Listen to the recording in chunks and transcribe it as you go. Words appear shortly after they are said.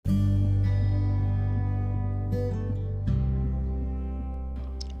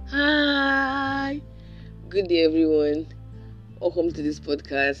Good day, everyone. Welcome to this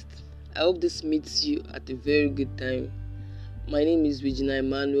podcast. I hope this meets you at a very good time. My name is Regina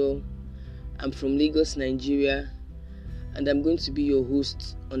Emmanuel. I'm from Lagos, Nigeria, and I'm going to be your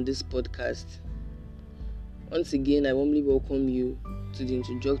host on this podcast. Once again, I warmly welcome you to the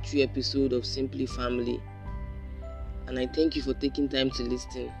introductory episode of Simply Family, and I thank you for taking time to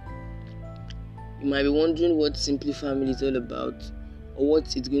listen. You might be wondering what Simply Family is all about or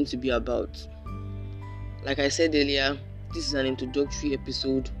what it's going to be about. Like I said earlier, this is an introductory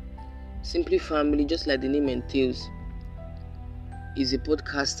episode. Simply Family, just like the name entails, is a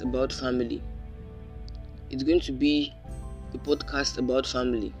podcast about family. It's going to be a podcast about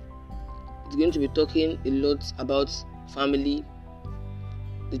family. It's going to be talking a lot about family,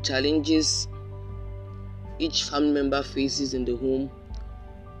 the challenges each family member faces in the home,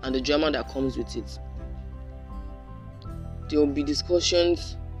 and the drama that comes with it. There will be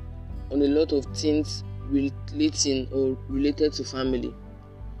discussions on a lot of things related to family.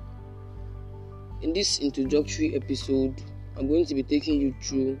 In this introductory episode, I'm going to be taking you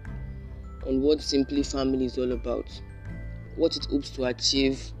through on what Simply Family is all about, what it hopes to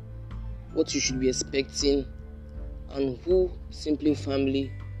achieve, what you should be expecting, and who Simply Family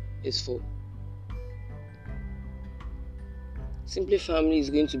is for. Simply Family is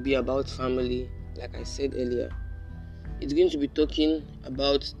going to be about family, like I said earlier. It's going to be talking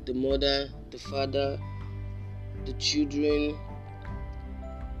about the mother, the father, the children,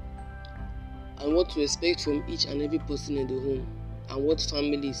 and what to expect from each and every person in the home, and what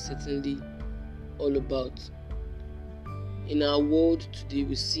family is certainly all about. In our world today,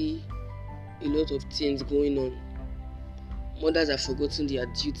 we see a lot of things going on. Mothers have forgotten their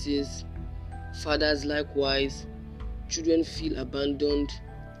duties, fathers likewise, children feel abandoned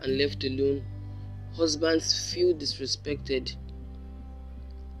and left alone, husbands feel disrespected,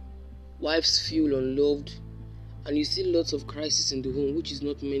 wives feel unloved, and you see lots of crisis in the home, which is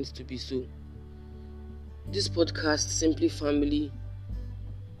not meant to be so. This podcast, Simply Family,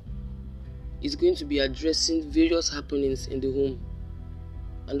 is going to be addressing various happenings in the home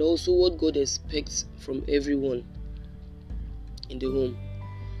and also what God expects from everyone in the home.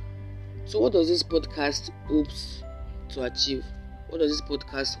 So what does this podcast hopes to achieve? What does this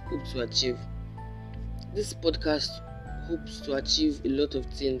podcast hope to achieve? This podcast hopes to achieve a lot of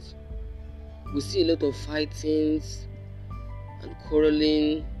things. We see a lot of fightings and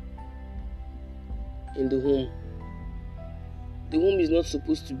quarreling in the home. The home is not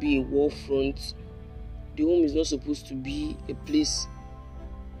supposed to be a war front. The home is not supposed to be a place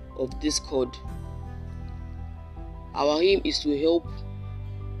of discord. Our aim is to help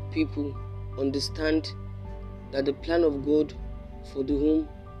people understand that the plan of God for the home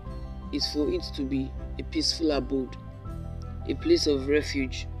is for it to be a peaceful abode, a place of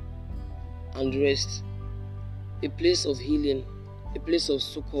refuge and rest, a place of healing, a place of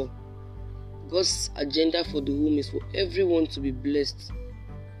succor. God's agenda for the home is for everyone to be blessed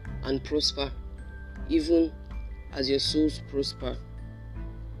and prosper, even as your souls prosper.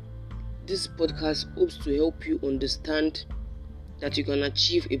 This podcast hopes to help you understand that you can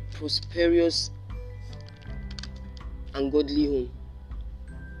achieve a prosperous and godly home.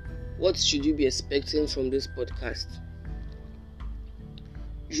 What should you be expecting from this podcast?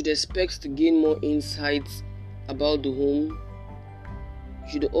 You should expect to gain more insights about the home.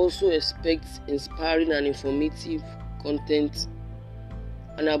 You should also expect inspiring and informative content.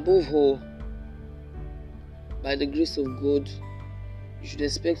 And above all, by the grace of God, you should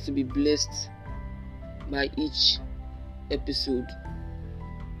expect to be blessed by each episode.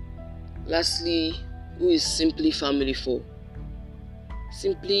 Lastly, who is Simply Family for?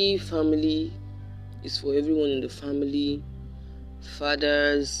 Simply Family is for everyone in the family: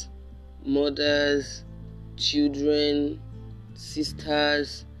 fathers, mothers, children,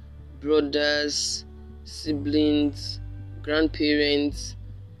 sisters, brothers, siblings, grandparents,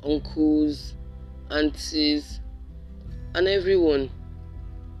 uncles, aunties, and everyone.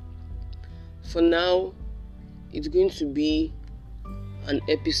 For now, it's going to be an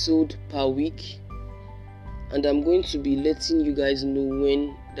episode per week, and I'm going to be letting you guys know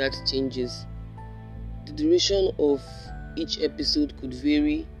when that changes. The duration of each episode could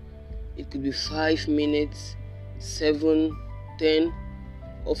vary. It could be 5 minutes, 7, 10,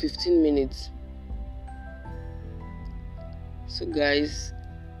 or 15 minutes. So guys,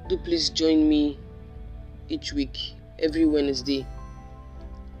 do please join me each week, every Wednesday,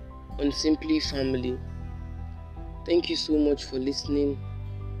 on Simply Family. Thank you so much for listening,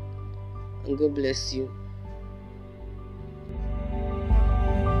 and God bless you.